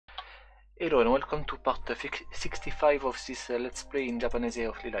Hello and welcome to part 65 of this Let's Play in Japanese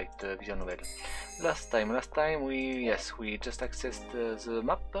of Light visual novel. Last time we just accessed the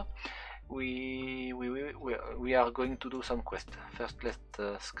map. We are going to do some quest. First, let's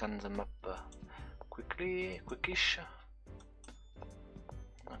scan the map quickish.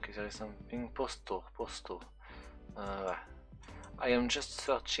 Okay, there is something posto. I am just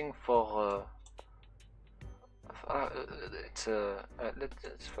searching for. Let's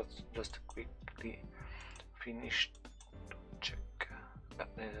first just quickly finish to check.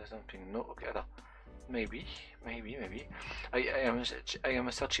 There's something. No, okay. Maybe. I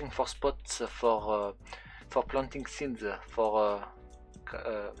am searching for spots for planting seeds for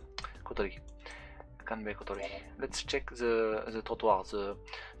kotori. Kanbei kotori. Let's check the trottoir.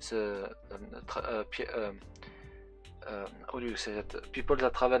 How do you say that? People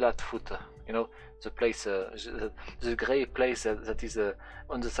that travel at foot. You know, the place, the gray place that is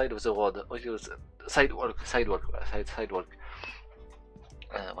on the side of the road. Sidewalk.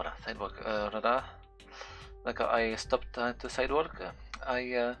 Voilà, sidewalk. Like I stopped at the sidewalk.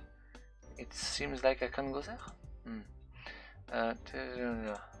 It seems like I can go there.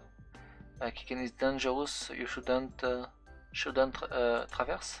 Kicking is dangerous. You shouldn't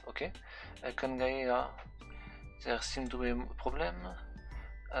traverse. Okay. Can guy. There seems to be a problem.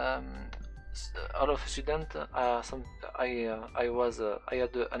 All of a sudden, I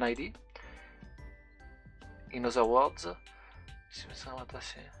had an ID. In other words,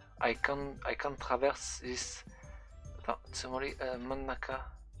 I can traverse this. Manaka.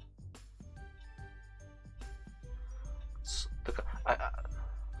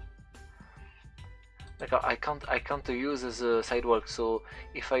 I can't use the sidewalk. So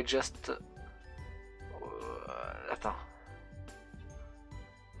if I just attends.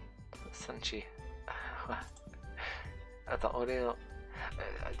 Sanchi. Attends,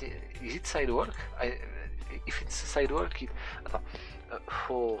 is it sidewalk? If it's sidewalk, attends.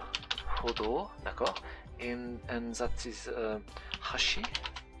 Hodo, d'accord. And that is Hashi.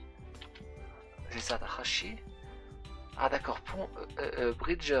 Is that Hashi? Ah d'accord, pont,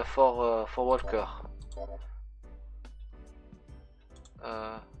 bridge for walker.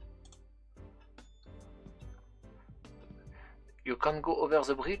 You can go over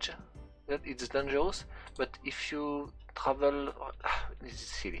the bridge, that it's dangerous, but if you travel, this is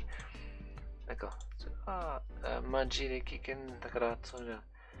silly. D'accord. Magi Kiken Takarato.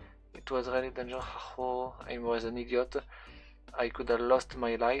 It was really dangerous. Oh, I was an idiot. I could have lost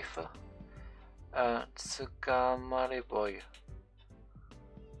my life. Tsukamare boy.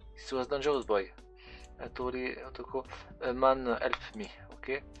 This was dangerous, boy. Otoko, a man help me,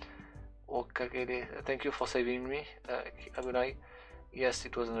 okay? Okay, thank you for saving me, Abunai. Yes,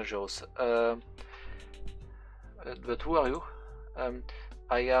 it was dangerous. But who are you?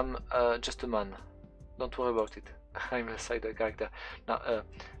 I am just a man. Don't worry about it. I'm a side character. Now,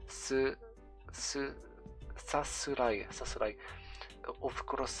 Sasurai. Of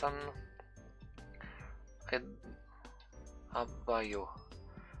course, Abayo.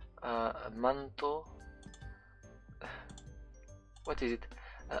 Manto. What is it?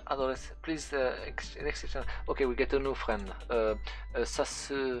 Adolescent, please, exception. Okay, we get a new friend.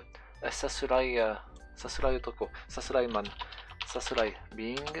 Sasurai Otoko. Sasurai man. Sasurai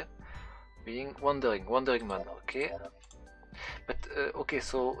being wandering man. Okay. But okay,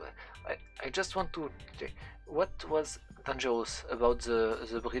 so I just want to check what was dangerous about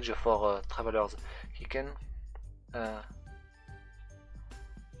the bridge for travelers. He can.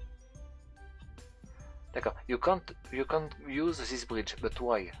 D'accord. You can't use this bridge, but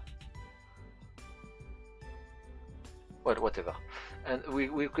why? Well, whatever. And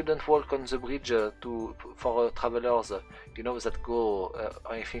we couldn't walk on the bridge for travelers, you know, that go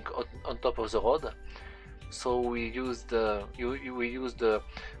I think on top of the road. So we used you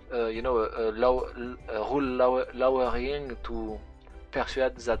know, rule lowering to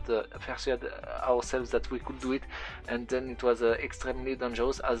persuade ourselves that we could do it, and then it was extremely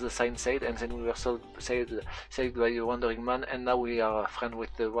dangerous, as the sign said, and then we were so saved by the wandering man, and now we are a friend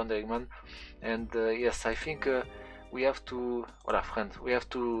with the wandering man. And yes, I think we have to, we have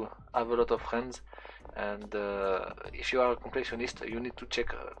to have a lot of friends, and if you are a completionist, you need to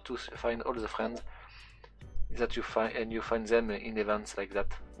check to find all the friends that you find, and you find them in events like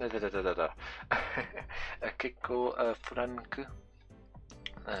that. Keko Frank.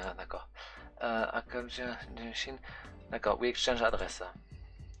 D'accord. D'accord, we exchange address.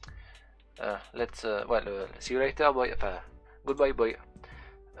 Let's see you later, boy. Goodbye, boy.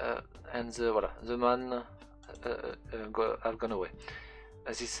 And the man have gone away.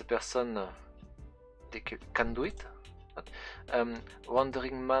 This person can do it.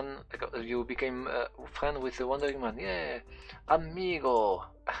 Wandering man, you became friend with the wandering man. Yeah, amigo.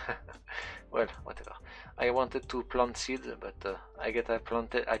 Well, whatever. I wanted to plant seed, but I did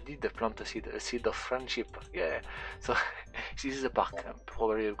plant a seed of friendship. Yeah. So this is a park,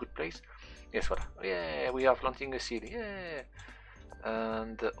 probably a good place. Yes, voilà. Yeah, we are planting a seed. Yeah.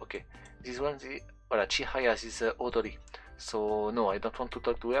 And okay, this one, voilà, Chihaya is Odori. So no, I don't want to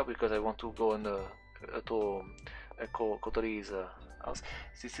talk to her because I want to go on to Kotori's house.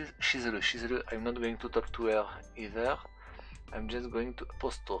 This is Shizuru. Shizuru, I'm not going to talk to her either. I'm just going to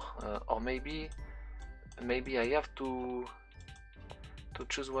Posto, or maybe I have to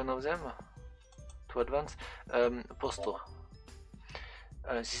choose one of them to advance. Posto.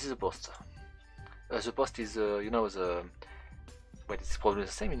 This is a post. The post is you know, the, well, it's probably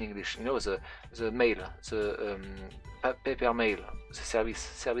the same in English. You know, the mail, the paper mail, the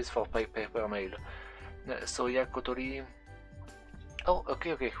service for paper mail. So yeah, Kotori. Oh,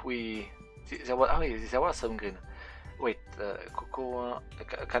 okay. There was some green. Wait, Coco,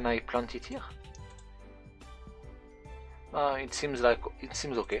 can I plant it here? It seems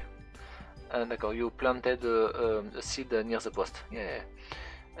okay. D'accord, you planted a seed near the post. Yeah.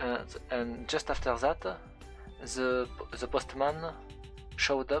 And just after that, the postman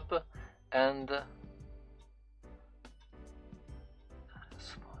showed up and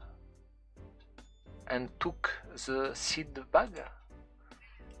took the seed bag.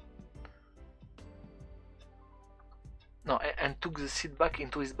 No, and took the seed back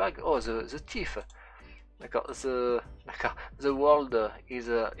into his bag. Oh, the thief. The world is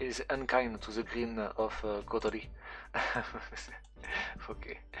unkind to the green of Kotori.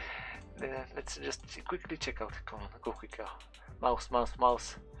 Okay. Let's just quickly check out. Come on, go quicker. Mouse.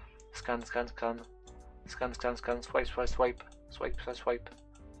 Scan. Swipe.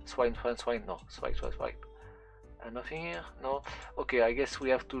 Swine. No, swipe. Nothing here? No? Okay, I guess we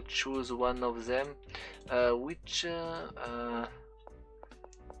have to choose one of them. Which...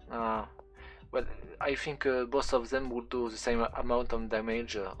 well, I think both of them will do the same amount of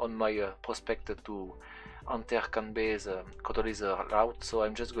damage on my prospect to enter Kanbei's Kotori's route, so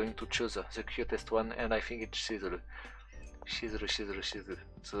I'm just going to choose the cutest one, and I think it's Shizuru.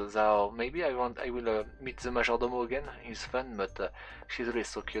 So maybe I will meet the Majordomo again. He's fun, but Shizuru is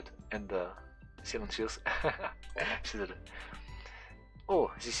so cute and silencious. Shizuru.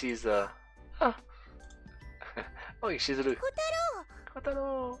 Oh, this is oh, Shizuru.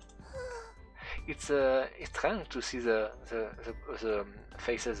 Kotaro. It's strange to see the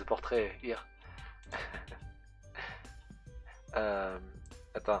faces, the portrait here.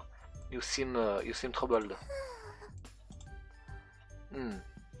 Attends, you seem troubled.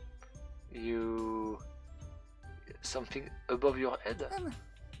 You something above your head?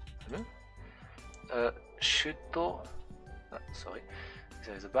 Shuto. Sorry,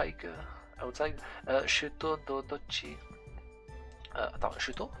 there is a bike outside. Shuto Dodochi. Attends,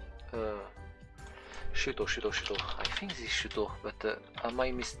 Shuto? Shuto. I think this is Shuto, but am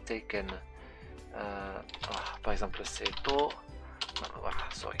I mistaken? Par exemple, c'est To.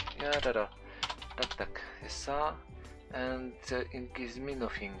 Voilà, sorry. Tac, c'est ça. And it gives me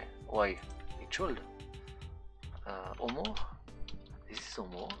nothing. Why? It should. Omo? This is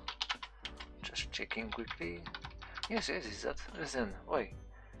Omo. Just checking quickly. Yes, is that? Listen, why?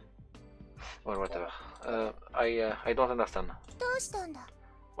 Well, whatever. I don't understand.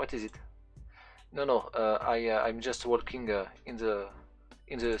 What is it? No. I'm just walking in the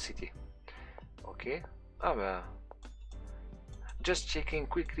city. Okay. Just checking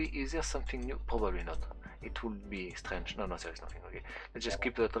quickly. Is there something new? Probably not. It would be strange. No, there is nothing. Okay. Let's just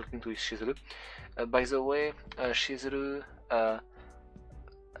keep talking to Shizuru. By the way, Shizuru.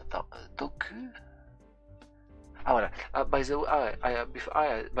 Toku. Voilà. By the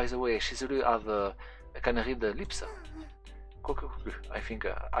way, Shizuru can read the lips. Koku. I think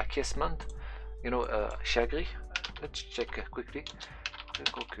acquiescement. You know, she agree. Let's check quickly.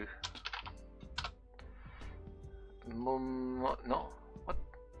 Koku. No. What?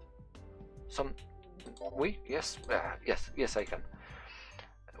 Some. Oui. Yes. Yes. I can.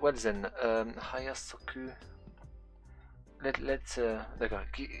 Well then, Hayasoku. Let's.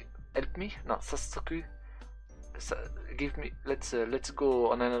 Help me. No, Sasoku. Give me. Let's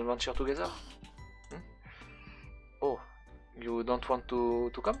go on an adventure together. Oh, you don't want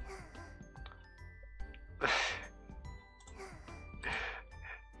to come?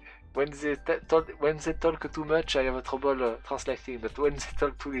 When they talk too much, I have a trouble translating. But when they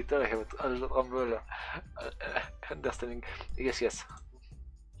talk too little, I have a trouble understanding. Yes.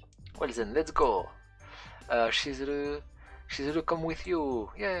 Well then, let's go. Shizuru Shizuru, come with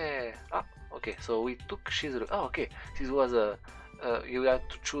you. Yeah. Ah, okay. So we took Shizuru. Oh, okay. This was you had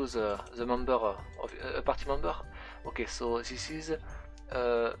to choose the member of a party member. Okay, so this is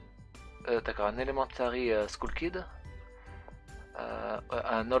d'accord, an elementary school kid,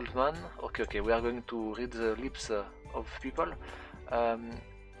 an old man. Okay. We are going to read the lips of people.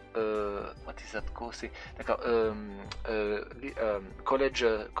 What is that called? D'accord.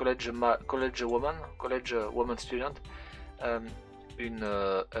 College woman student.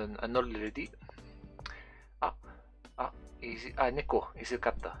 An old lady. Neko is a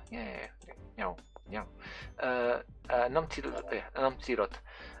cat. Yeah. Meow. An empty lot.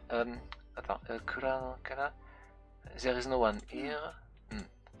 Attends, there is no one here.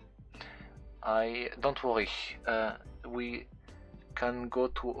 Don't worry. We can go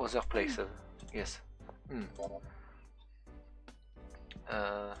to other places. Yes.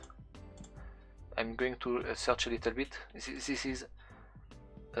 I'm going to search a little bit. This is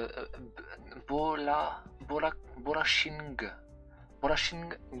Borashing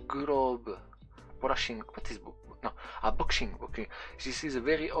Globe. Borashing. What is no? Boxing. Okay. This is a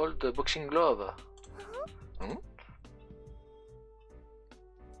very old boxing glove.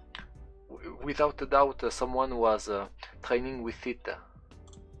 Without a doubt, someone was training with it.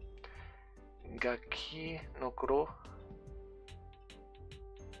 Gaki no Kuro.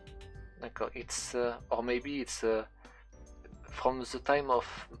 It's or maybe it's from the time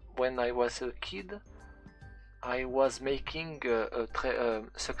of when I was a kid. I was making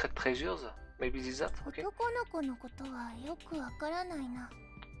secret treasures. Maybe this is that. Okay.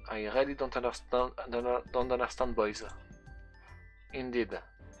 I really don't understand boys. Indeed.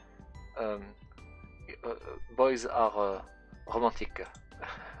 Boys are romantic.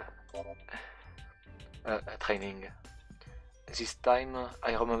 Training. This time,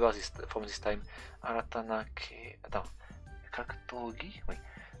 I remember this from this time. Aratanake. Attends. Kaktogi? Oui.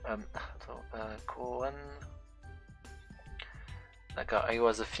 Koan. I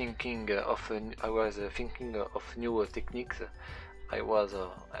was thinking of new techniques. I was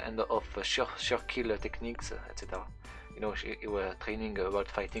and of sure kill techniques, etc. You know, you were training about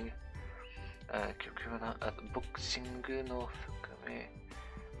fighting. Boxing no fukume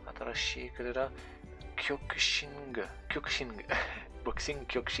atarashii kurera kyokushin boxing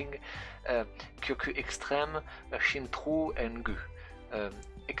kyokushin kyoku extreme shintru and gu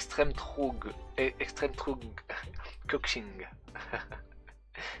extreme trug kyokushin.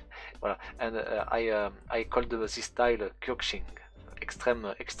 Voilà, and I called this style kyokushin,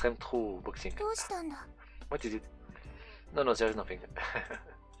 extreme true boxing. What is it? No, there is nothing.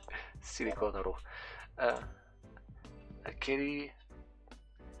 Silly Kodaro. Kelly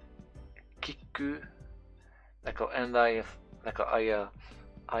Kiku. And I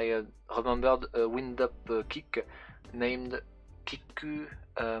remembered a wind-up kick named Kiku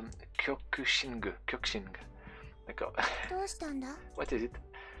Kyokushin. What is it?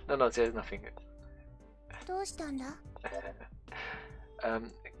 No, there is nothing.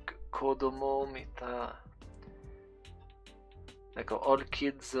 Kodomo mita. All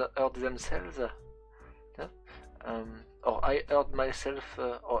kids hurt themselves. Or I hurt myself,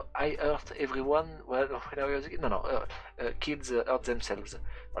 or I hurt everyone when I was a kid. No, kids hurt themselves.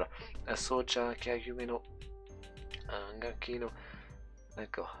 Voilà. Socha, Kagumeno, Gakino.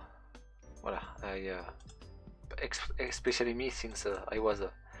 D'accord. Voilà. Especially me, since I was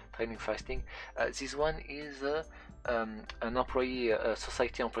training fasting. This one is an employee,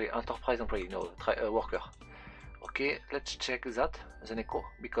 society employee, enterprise employee, no, worker. Okay, let's check that, the Neko,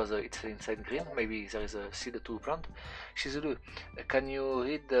 because it's inside green. Maybe there is a seed to plant. Shizuru, can you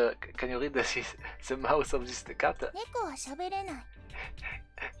read the mouse of this cat?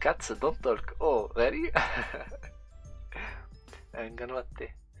 Cats don't talk. Oh, really?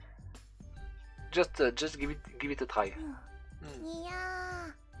 Just give it a try.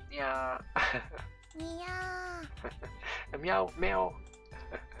 Yeah. Meow.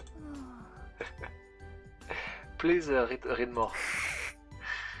 Please read more.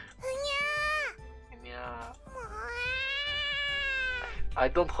 I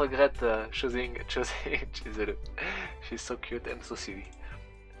don't regret choosing Chizuru. She's so cute and so silly.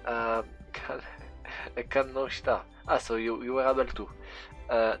 Kanoshita. So you were able to.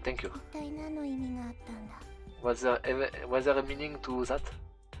 Thank you. Was there a meaning to that?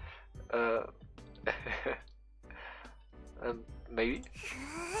 Maybe.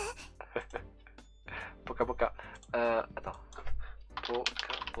 Poka. Attends.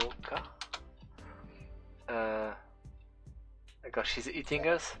 Poka. Because she's eating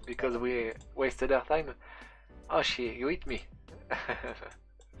us because we wasted our time. Oh, you eat me.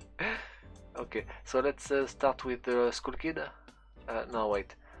 Okay, so let's start with the school kid. No,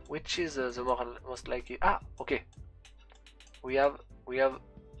 wait. Which is the most likely? Ah, okay. We have.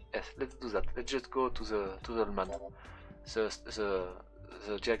 Yes, let's do that. Let's just go to the old man.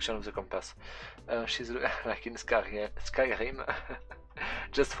 The direction of the compass. She's like in Skyrim.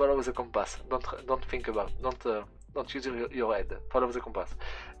 Just follow the compass. Don't think about. Don't use your head. Follow the compass.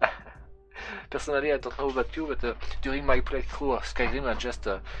 Personally, I don't know about you, but during my playthrough of Skyrim, I just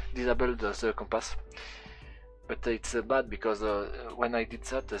disabled the compass. But it's bad because when I did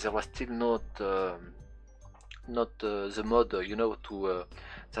that, there was still not the mod, you know, to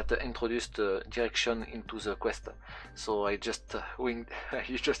that introduced direction into the quest. So I just winged.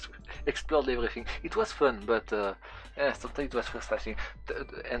 You just explored everything. It was fun, but yeah, sometimes it was frustrating,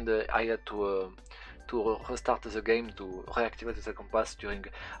 and I had to restart the game to reactivate the compass during.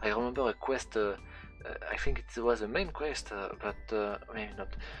 I remember a quest. I think it was a main quest, but maybe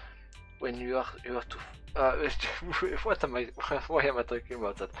not. When you have to. What am I? Why am I talking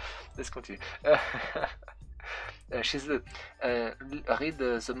about that? Let's continue. Shizura, read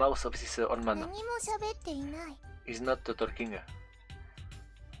the mouth of this old man. He's not talking.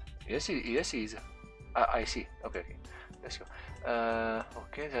 Yes, he is. I see. Okay, let's go.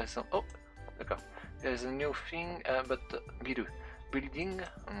 Okay, there's some. Oh, d'accord. There's a new thing, but building.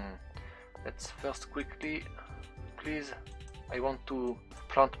 Let's first quickly, please. I want to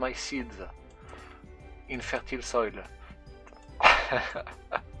plant my seeds in fertile soil.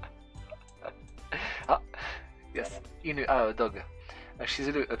 Yes, a dog.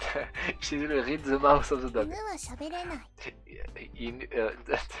 Shizura, read the mouth of the dog.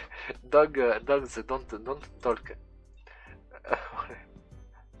 Dogs don't talk.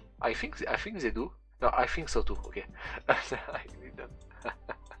 I think they do. No, I think so too. Okay. I didn't.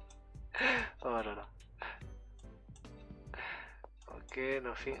 Oh la la. Okay,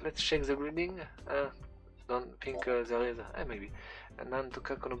 nothing. Let's check the building. Don't think there is. Maybe.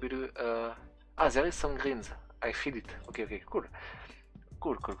 Nantuka konobiru. There is some greens. I feel it. Okay, cool.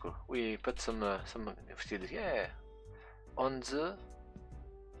 We put some seeds. Yeah. On the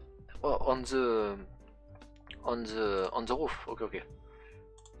roof. Okay.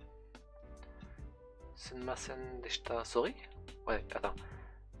 Senmasen deshita. Sorry? Ouais, attends.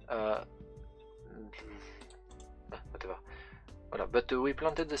 Whatever. Voilà, but we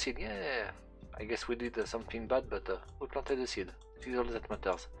planted the seed. Yeah. I guess we did something bad, but we planted the seed. It is all that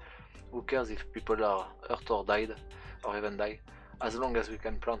matters. Who cares if people are hurt or died, or even die, as long as we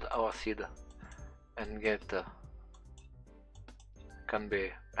can plant our seed and get can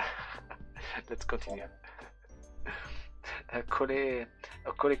be. Let's continue. Kole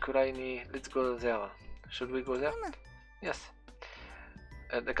kurai ni. Let's go there. Should we go there? Yes.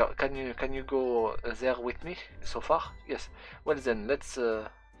 Can you go there with me so far? Yes. Well then, let's.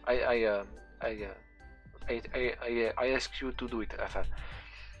 I ask you to do it.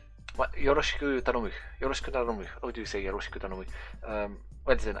 Yoroshiku tanomu. How do you say yoroshiku tanomu?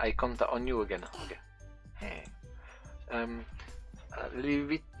 Well then, I count on you again. Okay.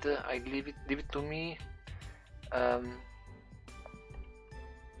 Leave it to me.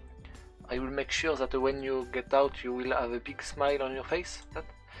 I will make sure that when you get out, you will have a big smile on your face.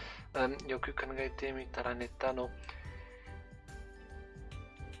 Yoku kangaite mitara neta no.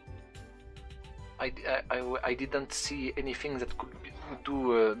 I didn't see anything that could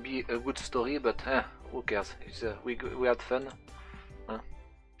be a good story, but who cares? We had fun.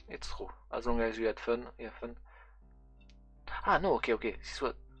 It's true. As long as we had fun, you have fun. No, okay. This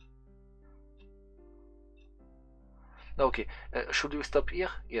was. No, okay. Should we stop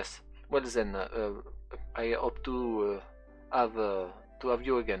here? Yes. Well then, I hope to have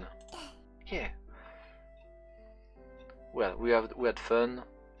you again. Yeah. Well, we had fun.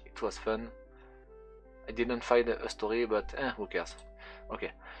 It was fun. I didn't find a story, but who cares?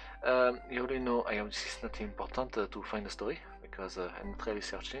 Okay. You already know it's not important to find a story because I'm not really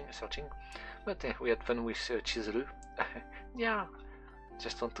searching. But we had fun with Shizuru. Yeah.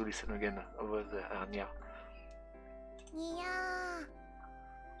 Just want to listen again over the yeah.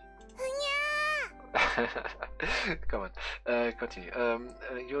 Come on. Continue.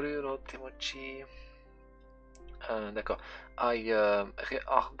 Yoru no Temochi. D'accord. I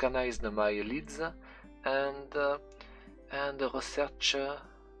reorganized my leads and research.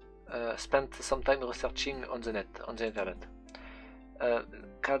 Spent some time researching on the internet.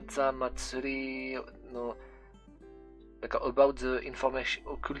 Kazamatsuri no. About the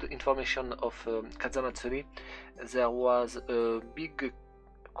occult information of Kazamatsuri, there was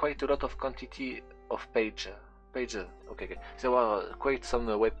quite a lot of quantity of pages. Okay. There were quite some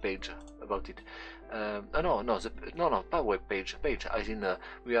web pages about it. No, pas web page. As in,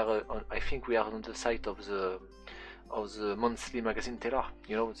 we are. I think we are on the site of the monthly magazine Taylor.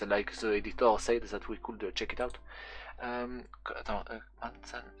 You know, like the editor said that we could check it out.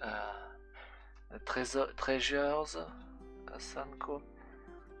 Treasures, Sanko.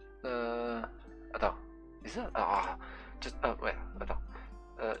 Attends, is that? Just well, attends.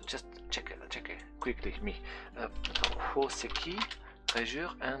 Just check it quickly. Me. Hoseki, treasure,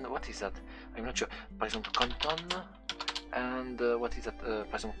 and what is that? I'm not sure. Par exemple, Canton, and what is that? Par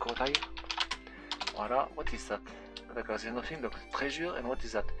exemple, Kotai. Voilà, what is that? D'accord, there's nothing. Look, treasure, and what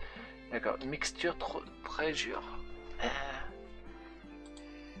is that? D'accord, mixture treasure.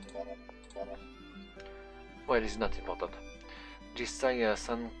 Well, it's not important. This time,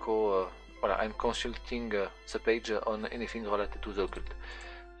 Sanko. Voilà, I'm consulting the page on anything related to the occult.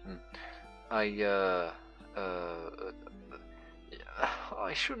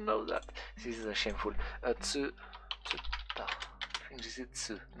 I should know that. This is shameful. Tsu. I think this is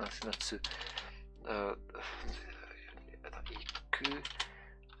Tsu. No, it's not Tsu. Iku.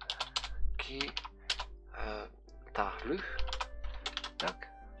 Ki. Tarlu. Look.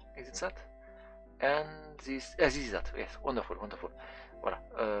 Is it that? And this. This is that. Yes, wonderful. Voilà.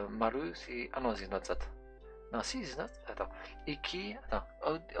 Maru, c'est. Ah non, c'est not that. No, see, it's not. Attends. Iki. Attends.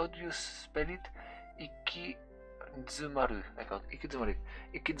 How do you spell it? Ikizumaru. D'accord. Ikizumaru.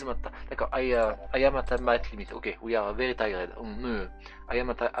 Ikizumata. D'accord. I am at my limit. Okay. We are very tired. I am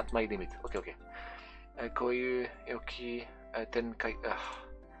at my limit. Okay. Koyu, Yoki, Tenkai.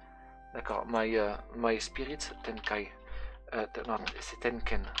 D'accord. My spirit, Tenkai. Non, c'est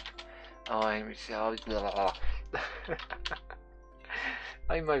Tenken. Oh,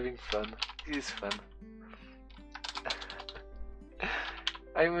 I'm having fun. This is fun.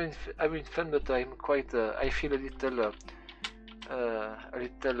 I'm having fun, but I'm quite. I feel a little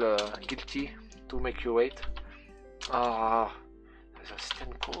guilty to make you wait. C'est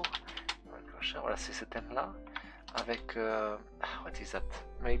Tenko. Voilà, c'est ce thème-là. Avec. What is that?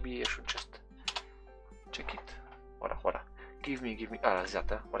 Maybe I should just check it. Voilà. Give me. Ah, c'est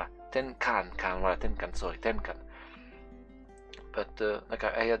that. Voilà. Tenkan. Voilà, Tenkan. Sorry, Tenkan. But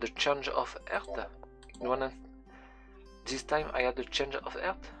I had a change of earth. This time I had a change of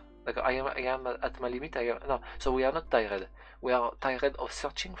earth. Like I am at my limit. No. So we are not tired. We are tired of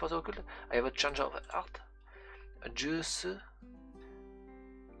searching for the occult. I have a change of earth. Juice.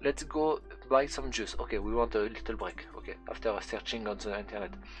 Let's go buy some juice. Okay, we want a little break. Okay, after searching on the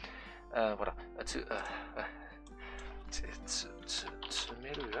internet. Voilà.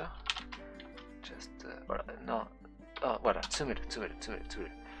 Just voilà. Non. Voilà. Tsumelu.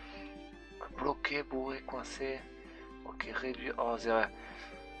 Bloqué, bourré, coincé. Okay, réduire. Oh, there.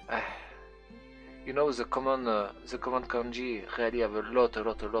 You know, the common kanji really have a lot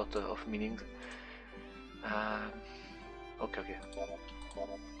of meanings. Okay.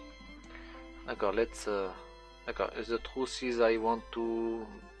 D'accord, let's. D'accord, the truth is I want to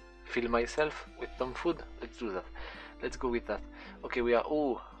fill myself with some food. Let's do that. Let's go with that. Okay, we are.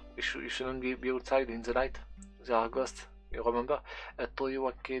 Oh, you shouldn't be outside in the night. There are ghosts. You remember?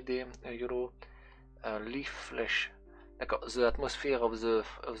 Toyowake de Euro leaf flesh. D'accord, the atmosphere of the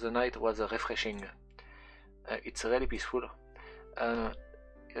night was refreshing. It's really peaceful.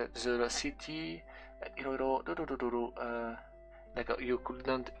 The city, you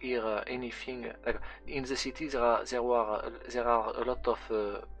couldn't hear anything. In the city, there are a lot of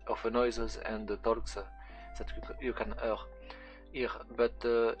noises and talks that you can hear. But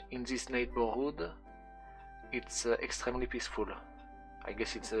in this neighborhood, it's extremely peaceful. I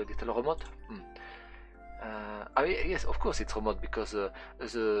guess it's a little remote. Yes, of course it's remote because the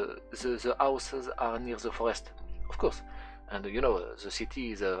houses are near the forest, of course, and you know the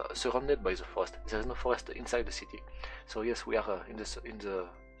city is surrounded by the forest. There is no forest inside the city, so yes, we are in the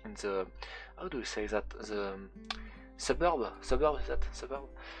how do you say that, the suburb? Is that suburb?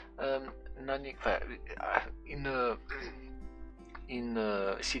 In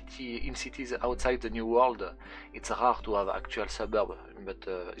cities outside the New World, it's rare to have actual suburb, but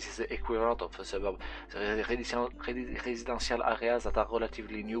this is the equivalent of a suburb. The residential areas that are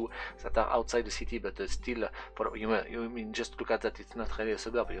relatively new, that are outside the city, but still, you mean just look at that, it's not really a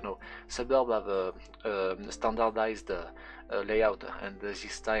suburb, you know. Suburb have a standardized layout, and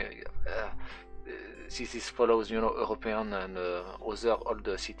this time this follows, you know, European and other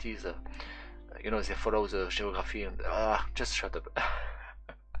old cities. You know, they follow the geography and just shut up.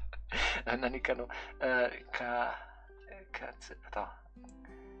 Nanikano. Attends. Attends.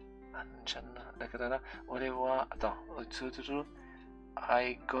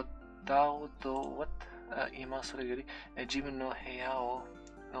 I got out what? Ima Soregari. Jim no Heao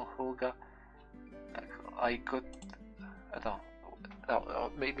no Hoga. I got... Attends.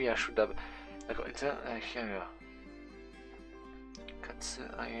 Alors, maybe I should have... D'accord, here. Katsu,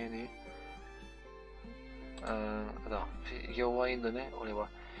 Ayeni. Attends, Yowai donné, olewa.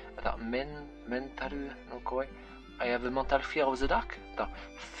 Attends, mental, no koi. I have a mental fear of the dark?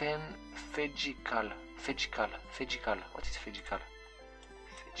 Attends, fegical. What is fegical?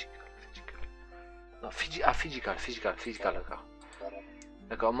 No, physical, d'accord.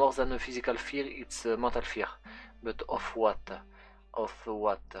 D'accord, more than a physical fear, it's a mental fear. But of what? Of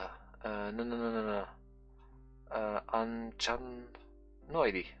what? No. No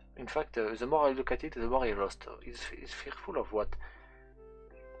idea. In fact, the more I look at it, the more I lost. Is fearful of what?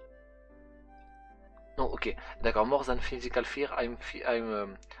 No, okay. D'accord, more than physical fear, I'm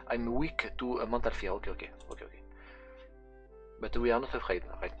weak to a mental fear. Okay. But we are not afraid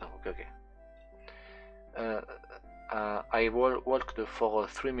right now. Okay. I walked for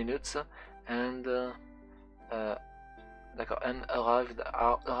 3 minutes and arrived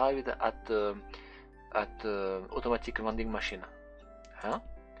at automatic vending machine. Huh?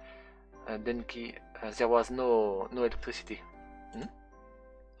 And then there was no electricity.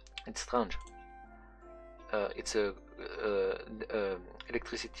 It's strange. It's a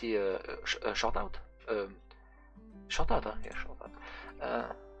electricity short out. Short out, huh? Yeah, short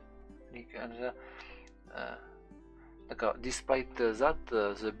out. Despite that,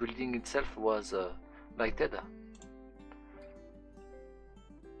 the building itself was lighted.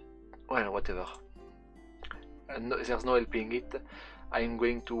 Well, whatever. No, there's no helping it. I'm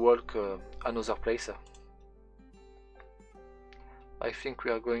going to walk another place. I think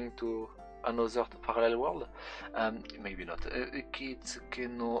we are going to another parallel world. Maybe not.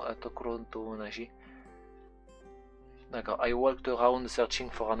 I walked around searching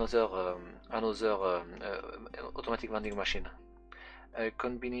for another automatic vending machine. The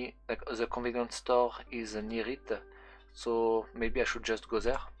convenience store is near it, so maybe I should just go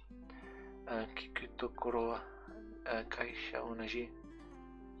there.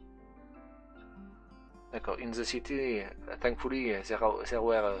 In the city, thankfully, there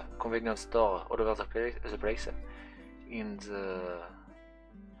were convenience stores all over the place. In the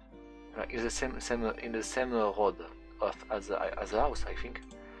same road as the house, I think,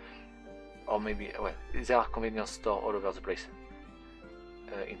 or maybe there are convenience stores all over the place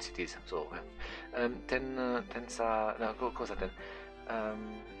in cities. So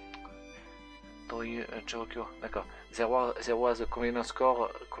d'accord. There was a convenience store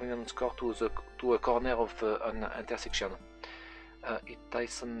to a corner of an intersection.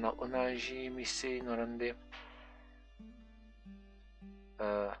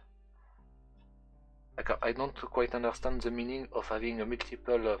 I don't quite understand the meaning of having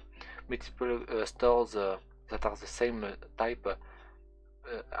multiple stores that are the same type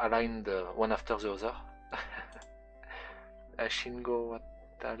aligned one after the other. Shingo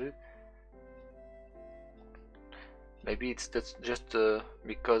Wataru. Maybe it's just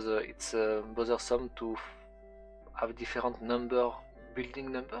because it's bothersome to have different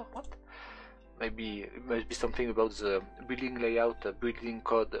building number. What? Maybe it must be something about the building layout, building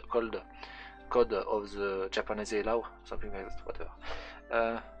code of the Japanese law, something like that. Whatever.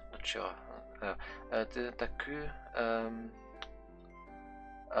 Not sure. Taku.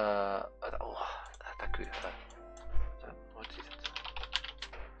 Taku. What is it?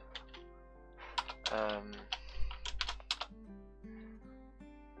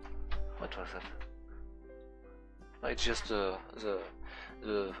 What was that? No, it's just the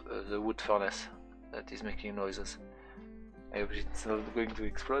wood furnace that is making noises. I hope it's not going to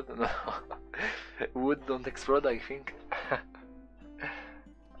explode. No. Wood don't explode, I think.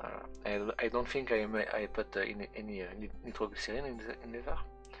 I don't think I put any nitroglycerin in there.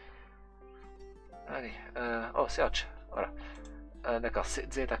 Allez, search. Voilà. D'accord,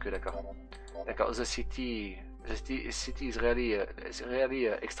 c'est Zetaku, d'accord. D'accord, the city is really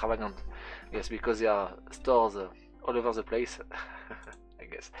extravagant. Yes, because there are stores all over the place. I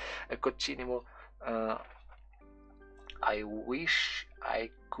guess. Kochinimo. I wish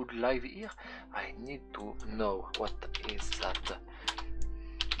I could live here. I need to know what is that.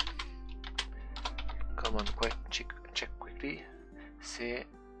 Come on, check quickly. C'est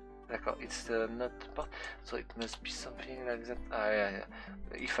d'accord, it's not part, so it must be something like that. Yeah.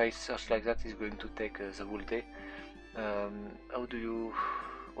 If I search like that, it's going to take the whole day. How do you?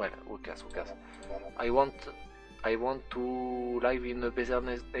 Well, who cares? I want to live in a better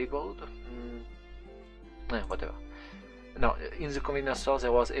neighborhood. Whatever. Now, in the convenience store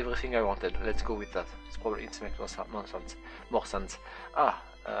there was everything I wanted. Let's go with that. It makes more sense. I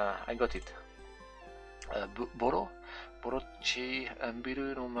got it. Bolo? Borochi,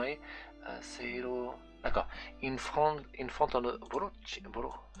 Biru no Mai, Seiro. D'accord. In front of the Borochi.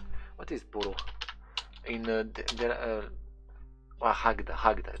 Boro. What is Boro? In ragged,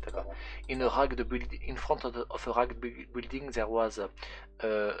 d'accord. In a ragged building, in front of a ragged building, there was a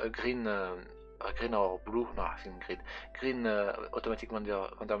green or blue, no, I think green automatic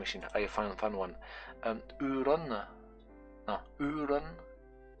vendor machine. I found one. Uron, no, Oolong,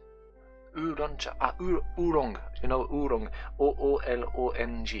 you know Oolong,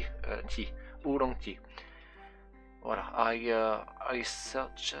 Oolong tea, Oolong tea. Voilà, I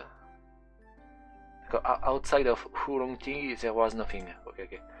search. Outside of Oolong tea, there was nothing.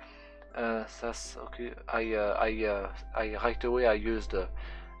 Okay. That's okay. I right away I used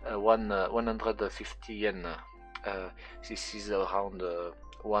 150 yen. This is around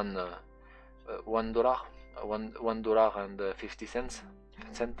 $1, $1.50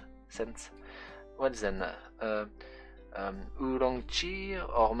 cents. What then? Oolong tea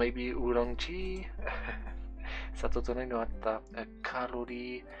or maybe oolong tea. 砂糖と何のあったカロ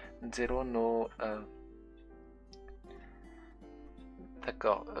リーゼロの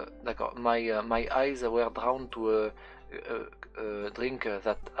D'accord. My eyes were drawn to a drink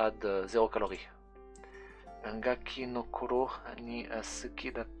that had 0 calorie. Gaki no koro ni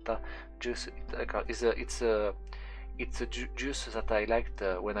suki datta juice. It's a juice that I liked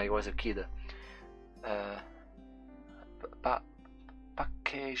when I was a kid.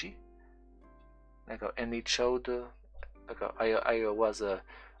 Package. And it showed. I was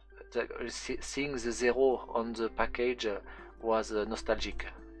seeing the 0 on the package. Was nostalgic.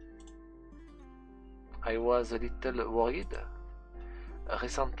 I was a little worried.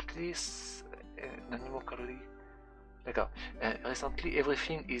 Recently, recently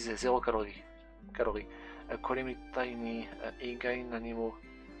everything is 0 calorie. Tiny igai nanimo.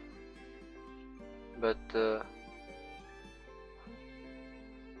 But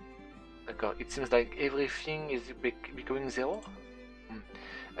it seems like everything is becoming 0.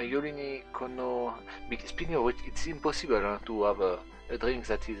 Speaking of which, it's impossible to have a drink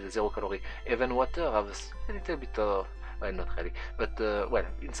that is 0 calorie. Even water has a little bit of, well, not really, but well,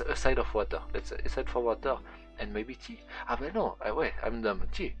 it's a side of water. Let's aside for water and maybe tea. But no, wait, I'm dumb.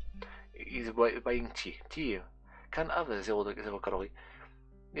 Tea is buying tea. Tea can have a 0 calorie.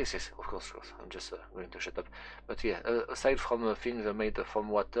 Yes, of course. I'm just going to shut up. But yeah, aside from things made from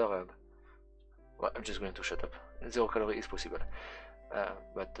water, well, I'm just going to shut up. 0 calorie is possible.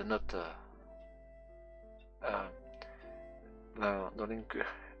 But not don't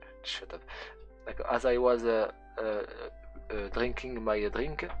shut up. As I was drinking my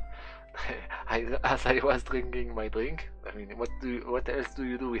drink, as I was drinking my drink. I mean, what else do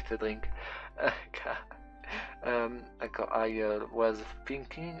you do with a drink? I was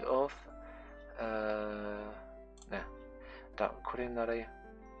thinking of こ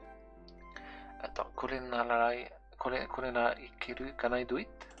れならいける Can I do it?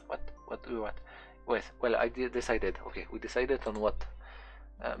 What? Well, I decided. Okay, we decided on what?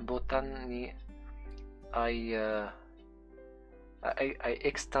 Botan ni I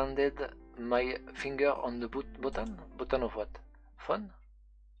extended my finger on the button. Button of what? Phone?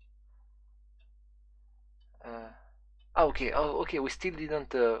 Okay. Okay. We still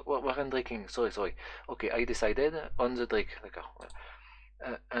didn't. Weren't drinking. Sorry. Okay, I decided on the drink.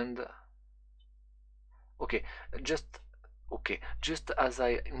 And okay, just as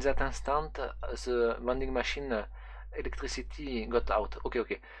in that instant, the vending machine electricity got out.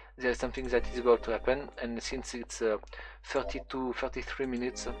 Okay. There's something that is about to happen, and since it's 33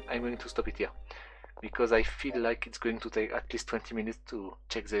 minutes, I'm going to stop it here. Because I feel like it's going to take at least 20 minutes to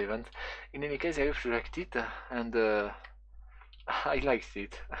check the event. In any case, I hope you liked it, and I liked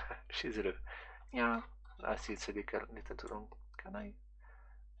it. Shizura. Yeah, I see it's a little too long. Can I?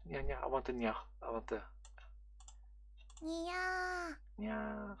 Yeah, I want a nya. I want a... Nya.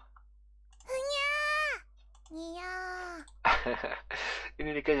 In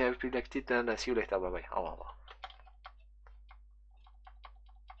any case, I hope you liked it, and see you later. Bye bye. Au revoir.